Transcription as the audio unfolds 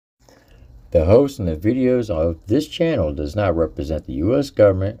The host and the videos of this channel does not represent the U.S.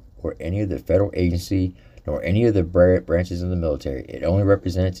 government or any of the federal agency nor any of the branches of the military. It only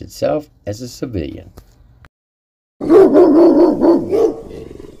represents itself as a civilian. On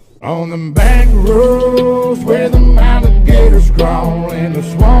the back roads where the alligators crawl in the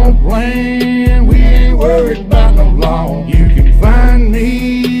swampland, we ain't worried about no law. You can find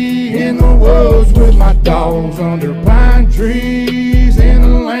me in the woods with my dogs under pine trees in the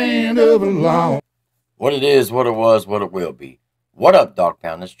land of the law. What it is, what it was, what it will be. What up, Dog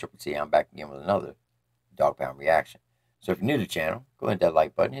Pound? This is Triple T. I'm back again with another Dog Pound reaction. So if you're new to the channel, go ahead and hit that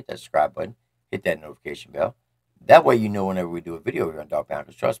like button, hit that subscribe button, hit that notification bell. That way you know whenever we do a video here on Dog Pound,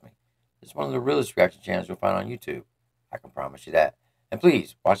 because trust me, it's one of the realest reaction channels you'll find on YouTube. I can promise you that. And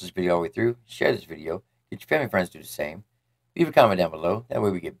please, watch this video all the way through, share this video, get your family and friends to do the same. Leave a comment down below. That way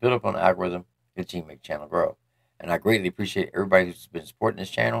we get built up on the algorithm and continue to make the channel grow. And I greatly appreciate everybody who's been supporting this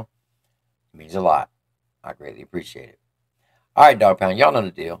channel. It means a lot. I greatly appreciate it. Alright, Dog Pound, y'all know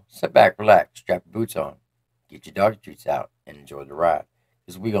the deal. Sit back, relax, strap your boots on, get your doggy treats out, and enjoy the ride.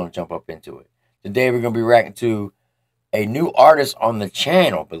 Because we're going to jump up into it. Today we're going to be reacting to a new artist on the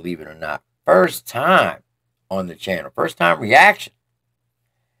channel, believe it or not. First time on the channel. First time reaction.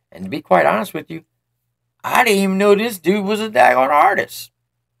 And to be quite honest with you, I didn't even know this dude was a daggone artist.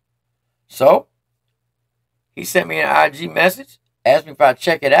 So, he sent me an IG message, asked me if I'd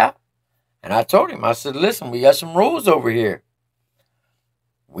check it out. And I told him, I said, listen, we got some rules over here.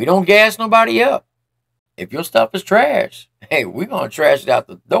 We don't gas nobody up. If your stuff is trash, hey, we're going to trash it out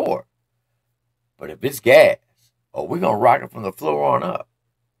the door. But if it's gas, oh, we're going to rock it from the floor on up.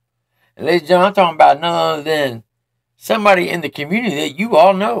 And ladies and gentlemen, I'm talking about none other than somebody in the community that you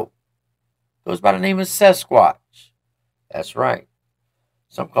all know. Goes by the name of SethSquatch. That's right.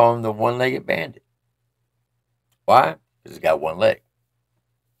 Some call him the one-legged bandit. Why? Because he's got one leg.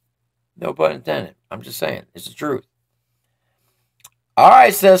 No pun intended. I'm just saying. It's the truth. All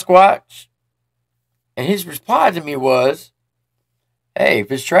right, SethSquatch. And his reply to me was, hey,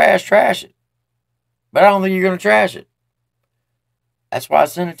 if it's trash, trash it. But I don't think you're going to trash it. That's why I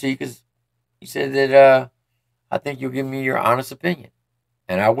sent it to you, because you said that I think you'll give me your honest opinion.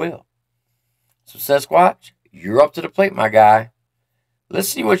 And I will. So, SethSquatch, you're up to the plate, my guy. Let's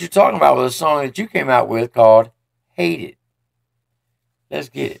see what you're talking about with a song that you came out with called Hate It. Let's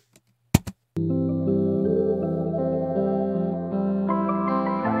get it.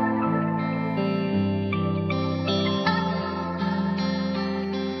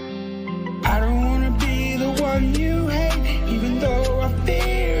 I don't wanna be the one you hate, even though I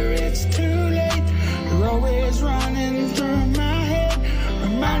fear it's too late. You're always running through my head,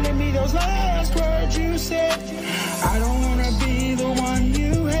 reminding me those last words you said. I don't wanna be the one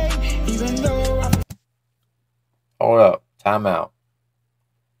you hate, even though I... Hold up. Time out.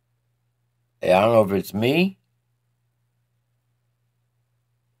 Hey, I don't know if it's me.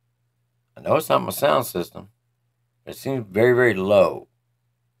 I know it's not my sound system. It seems very, very low.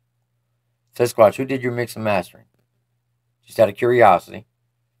 SethSquatch, who did your mix and mastering? Just out of curiosity.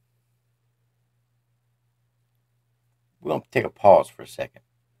 We're going to take a pause for a second.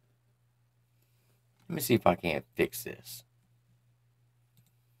 Let me see if I can't fix this.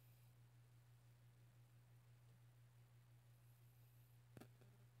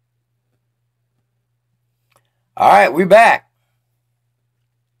 All right, we back.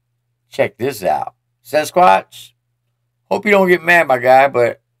 Check this out. SethSquatch, hope you don't get mad, my guy,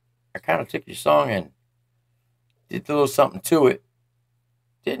 but I kind of took your song and did a little something to it.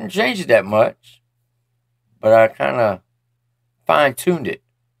 Didn't change it that much, but I kind of fine-tuned it.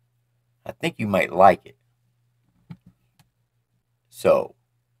 I think you might like it. So,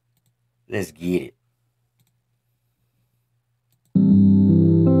 let's get it.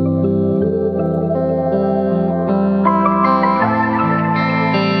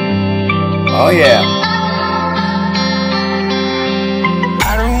 Oh, yeah.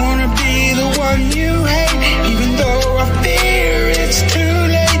 I don't wanna be the one you hate, even though I fear it's too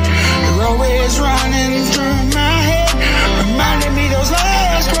late. You're always running through my head, reminding me those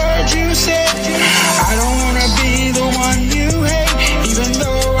last words you said. I don't wanna be the one you hate, even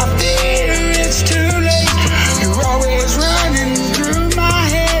though I fear it's too late. You're always running through my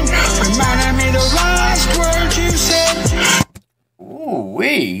head, reminding me those last words you said.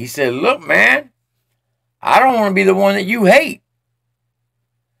 Ooh-wee. He said, look, man, I don't want to be the one that you hate.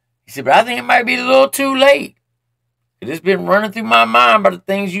 He said, but I think it might be a little too late. It's been running through my mind by the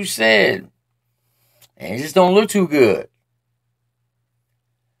things you said. And it just don't look too good.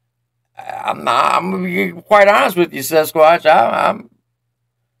 I'm going to be quite honest with you, SethSquatch.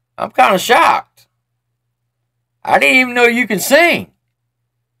 I'm kind of shocked. I didn't even know you can sing.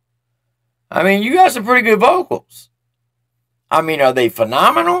 I mean, you got some pretty good vocals. I mean, are they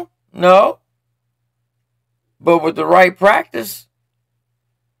phenomenal? No. But with the right practice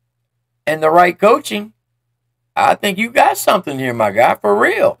and the right coaching, I think you got something here, my guy, for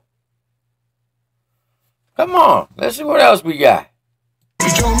real. Come on, let's see what else we got. You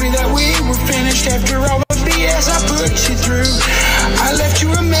told me that we were finished after all the BS I put you through. I left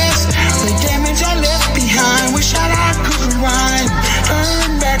you a mess, the damage I left behind. Wish that I could rewind,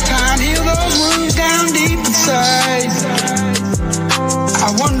 turn back time, heal those wounds down deep inside.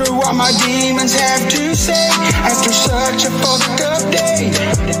 I wonder what my demons have to say after such a fucked up day.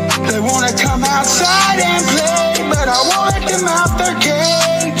 They wanna come outside and play, but I won't let them out their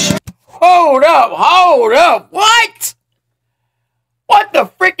cage. Hold up, what? What the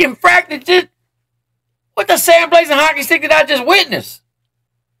freaking frack did you... What the sandblazing hockey stick that I just witnessed?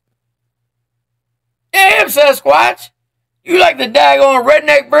 Damn, SethSquatch. You like the daggone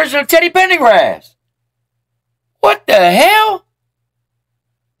redneck version of Teddy Pendergrass. What the hell?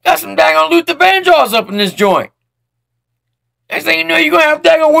 Got some daggone Luther Vandross up in this joint. Next thing you know, you're going to have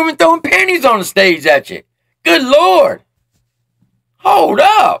daggone women throwing panties on the stage at you. Good Lord. Hold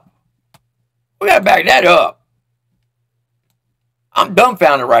up. We got to back that up. I'm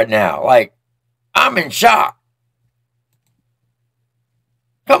dumbfounded right now. Like, I'm in shock.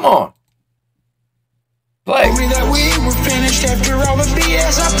 Come on. Play. Told me that we were finished after all the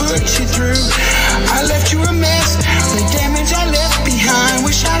BS I put you through. I left you a mess, the damage I left behind.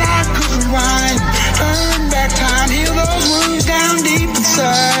 Wish that I could rewind, turn back time, heal those wounds down deep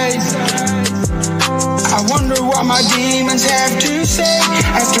inside. I wonder what my demons have to say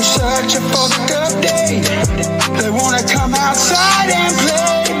after such a fucked up day. They wanna come outside and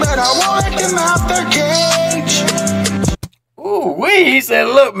play, but I won't let them out their cage. Ooh-wee, he said,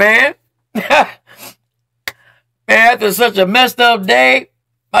 look, man. Man, after such a messed up day,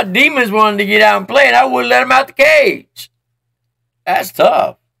 my demons wanted to get out and play, and I wouldn't let them out the cage. That's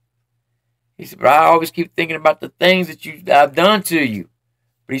tough. He said, but I always keep thinking about the things that I've done to you.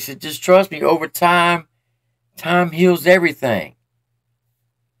 But he said, just trust me, over time, time heals everything.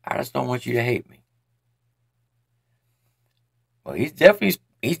 I just don't want you to hate me. Well, he's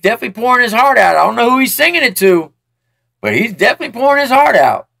definitely pouring his heart out. I don't know who he's singing it to, but he's definitely pouring his heart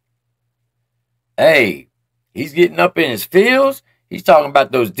out. Hey, he's getting up in his feels. He's talking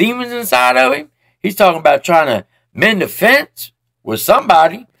about those demons inside of him. He's talking about trying to mend the fence with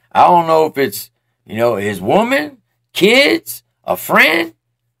somebody. I don't know if it's, his woman, kids, a friend,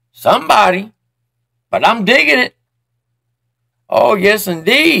 somebody. But I'm digging it. Oh, yes,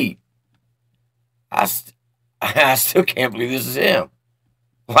 indeed. I still can't believe this is him.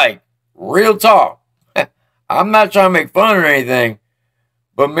 Like, real talk. I'm not trying to make fun or anything.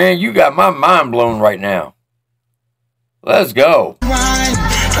 But, man, you got my mind blown right now. Let's go. Turn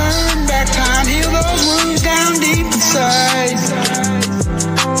back time, heal those wounds down deep inside.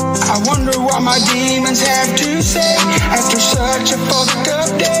 I wonder what my demons have to say after such a fucked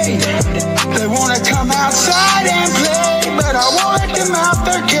up day. They wanna come outside and play, but I won't let them out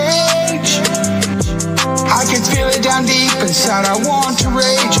their cage. I can feel it down deep inside, I want to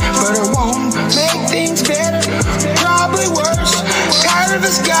rage, but it won't make things better, probably worse. Tired of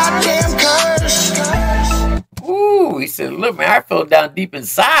this goddamn curse. Ooh, he said, look, man, I feel it down deep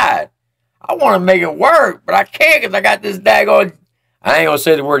inside. I want to make it work, but I can't because I got this daggone... I ain't going to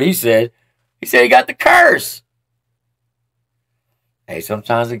say the word he said. He said he got the curse. Hey,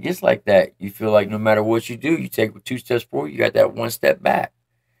 sometimes it gets like that. You feel like no matter what you do, you take 2 steps forward, you got that 1 step back.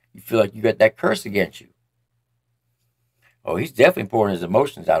 You feel like you got that curse against you. Oh, he's definitely pouring his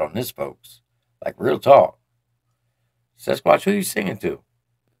emotions out on this, folks. Like, real talk. SethSquatch, who you singing to?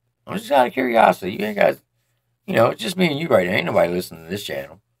 I'm just out of curiosity. You ain't got... it's just me and you right now. Ain't nobody listening to this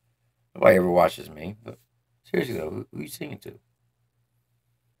channel. Nobody ever watches me. But seriously, though, who you singing to?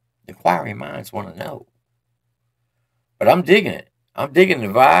 Inquiring minds want to know. But I'm digging it. I'm digging the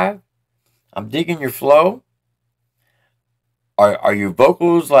vibe. I'm digging your flow. Are your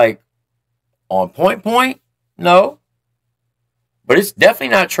vocals, like, on point? No. But it's definitely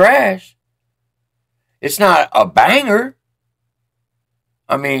not trash. It's not a banger.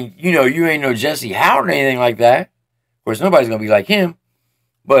 I mean, you ain't no Jesse Howard or anything like that. Of course, nobody's going to be like him.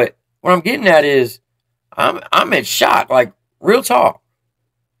 But what I'm getting at is, I'm in shock. Like, real talk.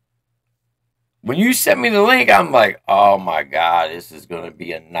 When you sent me the link, I'm like, oh my God, this is going to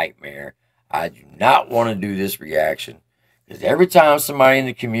be a nightmare. I do not want to do this reaction. Because every time somebody in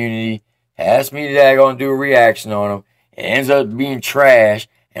the community asks me that I'm going to do a reaction on them, it ends up being trash,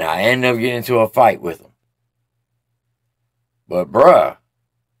 and I end up getting into a fight with them. But bruh,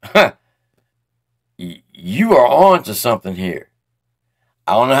 you are on to something here.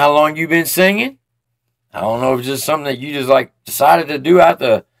 I don't know how long you've been singing. I don't know if it's just something that you just like decided to do out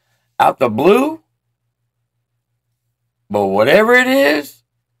the blue. But whatever it is,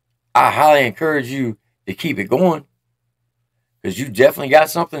 I highly encourage you to keep it going. Because you definitely got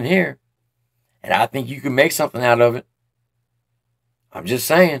something here. And I think you can make something out of it. I'm just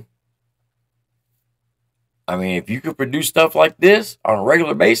saying. I mean, if you could produce stuff like this on a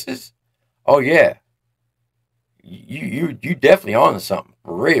regular basis, oh yeah. You definitely on to something.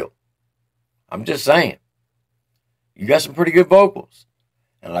 For real. I'm just saying. You got some pretty good vocals.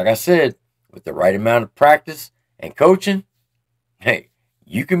 And like I said, with the right amount of practice and coaching, hey,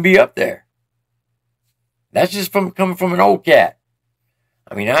 you can be up there. That's just coming from an old cat.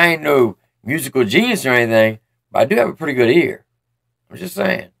 I mean, I ain't no musical genius or anything, but I do have a pretty good ear. I'm just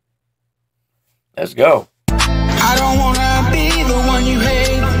saying. Let's go. I don't wanna be the one you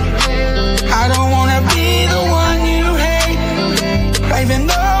hate. I don't wanna be the one you hate. Even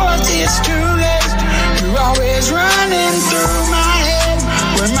though it's too late, you're always running through my head,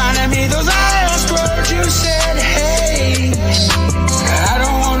 reminding me those last words you said. Hey, I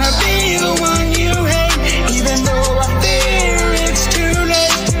don't wanna be the one you hate, even though I fear it's too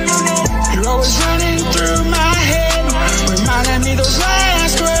late. You're always running through my head, reminding me those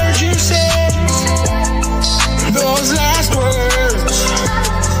last words you said. Those last words,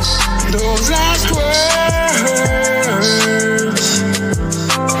 those last words,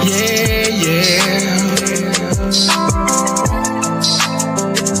 yeah, yeah.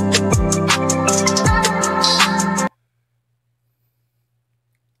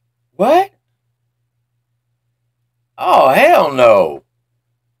 What? Oh, hell no.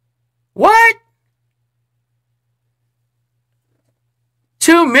 What?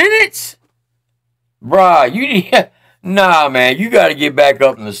 2 minutes? Bruh, you need... Nah, man, you got to get back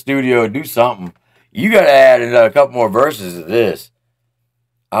up in the studio and do something. You got to add a couple more verses to this.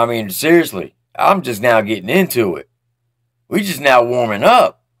 I mean, seriously, I'm just now getting into it. We just now warming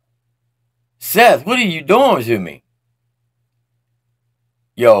up. Seth, what are you doing to me?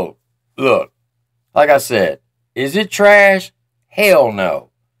 Yo, look, like I said, is it trash? Hell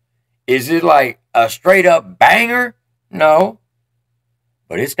no. Is it like a straight up banger? No.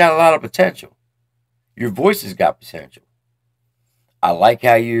 But it's got a lot of potential. Your voice has got potential. I like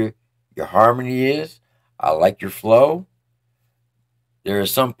how your harmony is. I like your flow. There are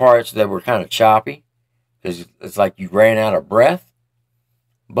some parts that were kind of choppy because it's like you ran out of breath.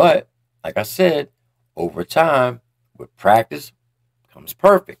 But, like I said, over time, with practice, comes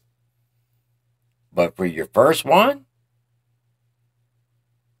perfect. But for your first one,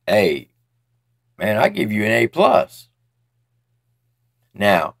 hey, man, I give you an A+.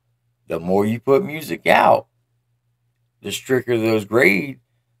 Now, the more you put music out, the stricter those grade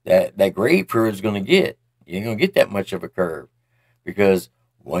that grade curve is going to get. You ain't going to get that much of a curve because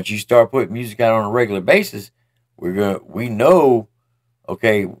once you start putting music out on a regular basis, we know,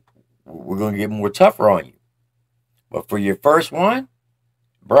 okay, we're going to get more tougher on you. But for your first one,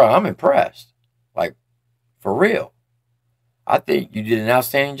 bro, I'm impressed. Like, for real. I think you did an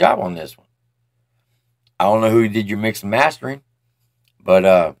outstanding job on this one. I don't know who did your mix and mastering,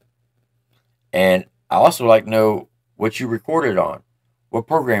 but and I also like to know what you recorded on. What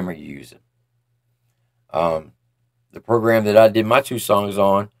program are you using? The program that I did my 2 songs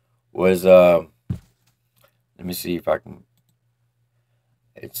on was let me see if I can.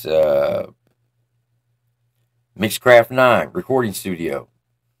 It's Mixcraft 9 Recording Studio.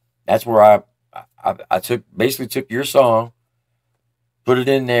 That's where I basically took your song, put it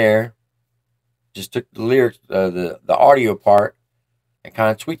in there, just took the lyrics, the audio part, and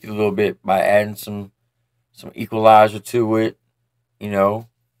kind of tweaked it a little bit by adding some equalizer to it. You know,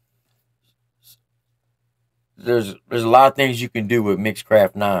 there's a lot of things you can do with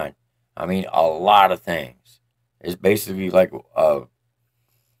Mixcraft 9. I mean, a lot of things. It's basically like a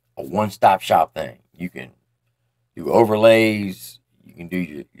one-stop shop thing. You can do overlays. You can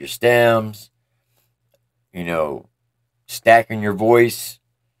do your stems. You know, stacking your voice.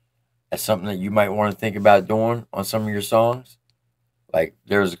 That's something that you might want to think about doing on some of your songs. Like,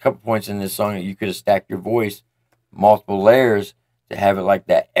 there's a couple points in this song that you could have stacked your voice multiple layers to have it like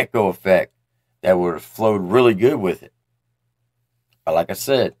that echo effect that would have flowed really good with it. But like I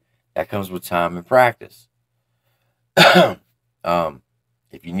said, that comes with time and practice. If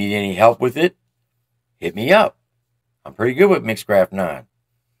you need any help with it, hit me up. I'm pretty good with Mixcraft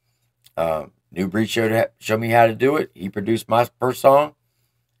 9. New Breed showed me how to do it. He produced my first song,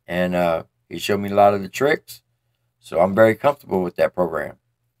 and he showed me a lot of the tricks. So I'm very comfortable with that program.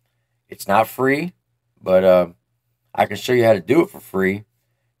 It's not free, but I can show you how to do it for free.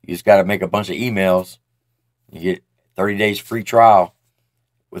 You just got to make a bunch of emails. You get 30 days free trial.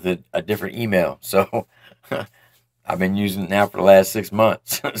 with a different email. So I've been using it now for the last 6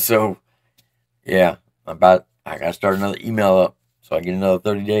 months. So yeah, I gotta start another email up so I get another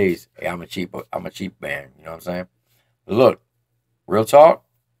 30 days. Hey, I'm a cheap man, you know what I'm saying? But look, real talk,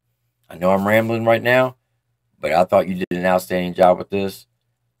 I know I'm rambling right now, but I thought you did an outstanding job with this.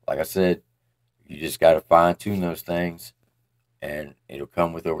 Like I said, you just gotta fine tune those things, and it'll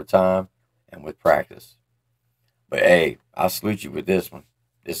come with over time and with practice. But hey, I'll salute you with this one.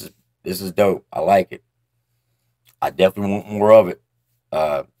 This is dope. I like it. I definitely want more of it.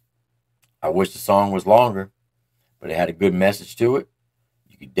 I wish the song was longer, but it had a good message to it.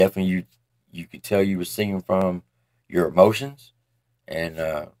 You could definitely you could tell you were singing from your emotions, and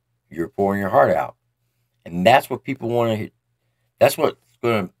you're pouring your heart out. And that's what people want to hear. That's what's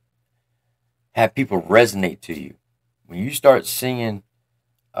going to have people resonate to you. When you start singing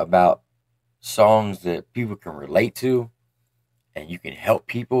about songs that people can relate to, and you can help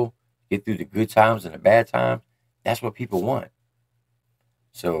people get through the good times and the bad times, that's what people want.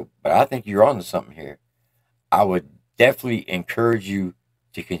 So, but I think you're on to something here. I would definitely encourage you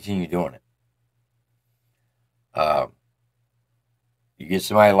to continue doing it. You get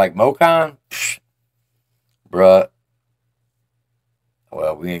somebody like Mokan, bruh.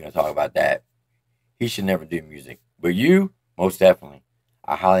 Well, we ain't gonna talk about that. He should never do music. But you, most definitely,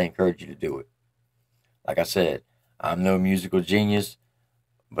 I highly encourage you to do it. Like I said, I'm no musical genius,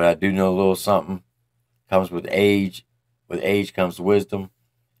 but I do know a little something. Comes with age. With age comes wisdom.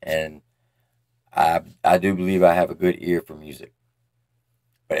 And I do believe I have a good ear for music.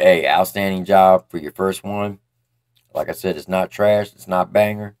 But hey, outstanding job for your first one. Like I said, it's not trash, it's not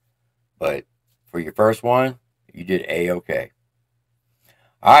banger. But for your first one, you did A-okay.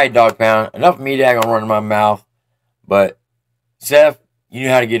 Alright, Dog Pound. Enough of me that gonna run in my mouth. But Seth, you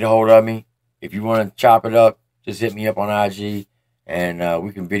know how to get a hold of me. If you want to chop it up, just hit me up on IG, and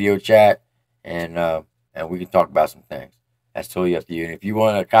we can video chat, and we can talk about some things. That's totally up to you. And if you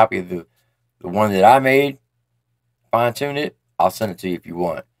want a copy of the one that I made, fine tune it, I'll send it to you if you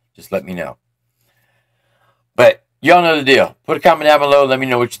want. Just let me know. But y'all know the deal. Put a comment down below. Let me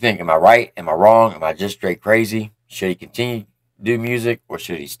know what you think. Am I right? Am I wrong? Am I just straight crazy? Should he continue to do music, or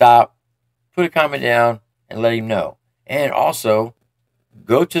should he stop? Put a comment down and let him know. And also,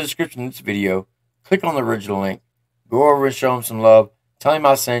 go to the description of this video, click on the original link, go over and show him some love, tell him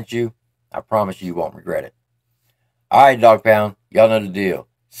I sent you. I promise you won't regret it. Alright, Dog Pound, y'all know the deal.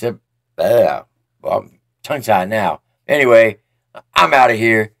 Well, I'm tongue-tied now. Anyway, I'm out of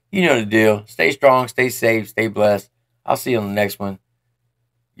here. You know the deal. Stay strong, stay safe, stay blessed. I'll see you on the next one.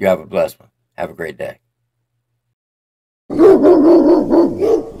 You have a blessed one. Have a great day.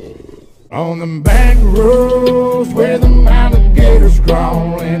 On the back roads where the alligators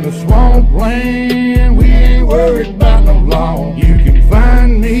crawl, in the swampland, we ain't worried about no law. You can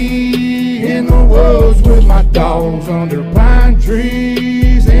find me in the woods with my dogs under pine trees.